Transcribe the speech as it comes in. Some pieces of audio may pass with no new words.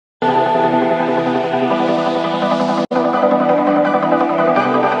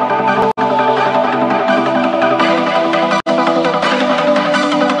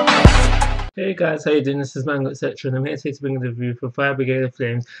guys, how you doing? This is Manga etc. and I'm here today to bring a review for Fire Brigade of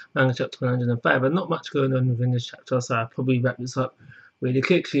Flames Manga chapter 105. And not much going on within this chapter, so I'll probably wrap this up really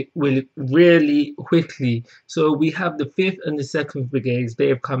quickly. So we have the 5th and the 2nd brigades. They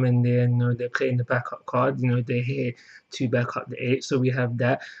have come in there, and they're playing the backup card. They're here to back up the 8th. So we have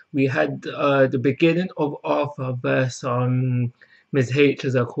that. We had the beginning of Arthur versus Ms. H,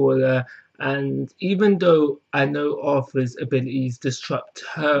 as I call her. And even though I know Arthur's abilities disrupt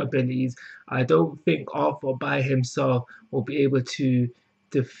her abilities, I don't think Arthur by himself will be able to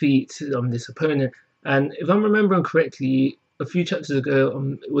defeat this opponent. And if I'm remembering correctly, a few chapters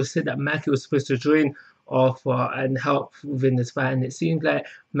ago, it was said that Maki was supposed to join Arthur and help within this fight. And it seems like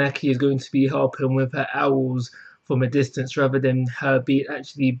Maki is going to be helping with her owls from a distance rather than her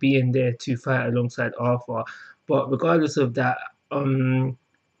actually being there to fight alongside Arthur. But regardless of that,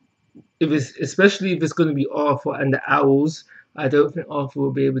 especially if it's going to be Arthur and the owls, I don't think Arthur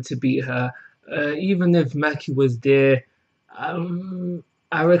will be able to beat her. Even if Maki was there,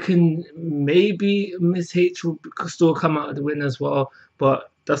 I reckon maybe Miss H will still come out of the win as well. But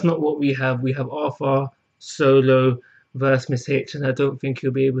that's not what we have. We have Arthur solo versus Miss H, and I don't think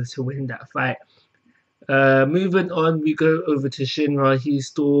he'll be able to win that fight. Moving on, we go over to Shinra. He's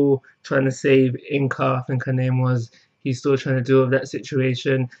still trying to save Inka, I think her name was. He's still trying to deal with that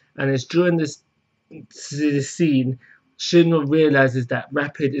situation. And it's during this scene, Shinra realizes that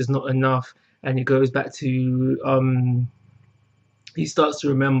rapid is not enough. And he goes back to, he starts to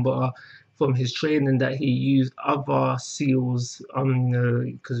remember from his training that he used other seals,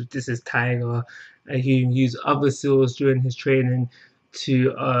 because this is Tiger. And he used other seals during his training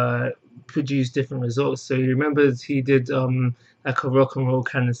to produce different results. So he remembers he did like a rock and roll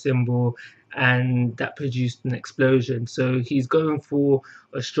kind of symbol, and that produced an explosion. So he's going for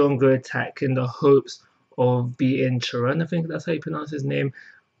a stronger attack in the hopes of beating Charon. I think that's how you pronounce his name.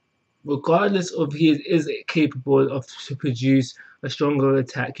 Regardless of he is capable of to produce a stronger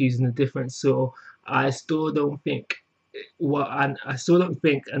attack using a different seal, I still don't think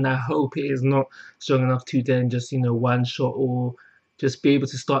and I hope it is not strong enough to then just one shot or just be able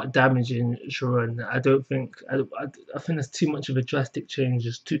to start damaging Sharon. I think that's too much of a drastic change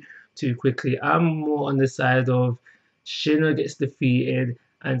just too quickly. I'm more on the side of Shinra gets defeated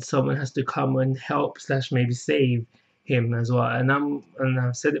and someone has to come and help / maybe save him as well. And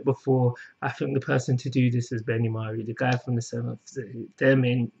I've said it before, I think the person to do this is Benimari, the guy from the 7th, their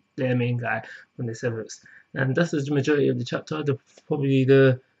main guy from the 7th. And that's the majority of the chapter. Probably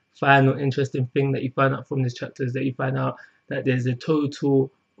the final interesting thing that you find out from this chapter is that you find out that there's a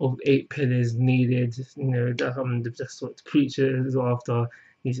total of 8 pillars needed. That's what the preacher is after,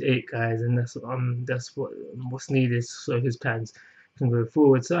 these 8 guys, and that's what's needed so his plans can go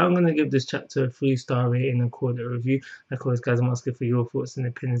forward. So I'm gonna give this chapter a 3-star rating and call it a review. Like always, guys, I'm asking for your thoughts and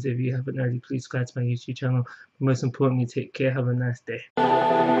opinions. If you haven't already, please subscribe to my YouTube channel. But most importantly, take care. Have a nice day.